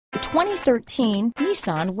2013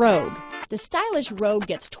 Nissan Rogue. The stylish Rogue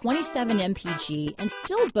gets 27 mpg and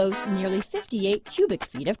still boasts nearly 58 cubic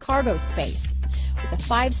feet of cargo space. With a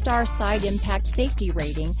 5-star side impact safety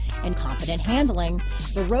rating and confident handling,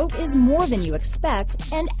 the Rogue is more than you expect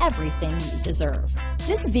and everything you deserve.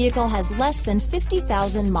 This vehicle has less than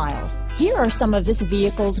 50,000 miles. Here are some of this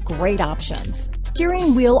vehicle's great options: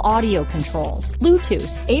 steering wheel audio controls, Bluetooth,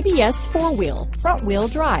 ABS 4-wheel, front-wheel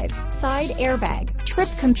drive, side airbag, trip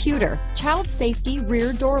computer, child safety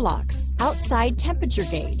rear door locks, outside temperature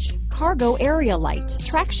gauge, cargo area light,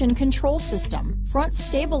 traction control system, front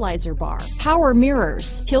stabilizer bar, power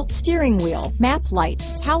mirrors, tilt steering wheel, map lights,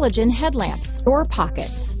 halogen headlamps, door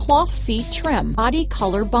pockets, cloth seat trim, body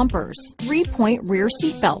color bumpers, 3-point rear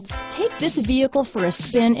seat belts. Take this vehicle for a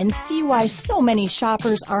spin and see why so many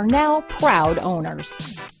shoppers are now proud owners.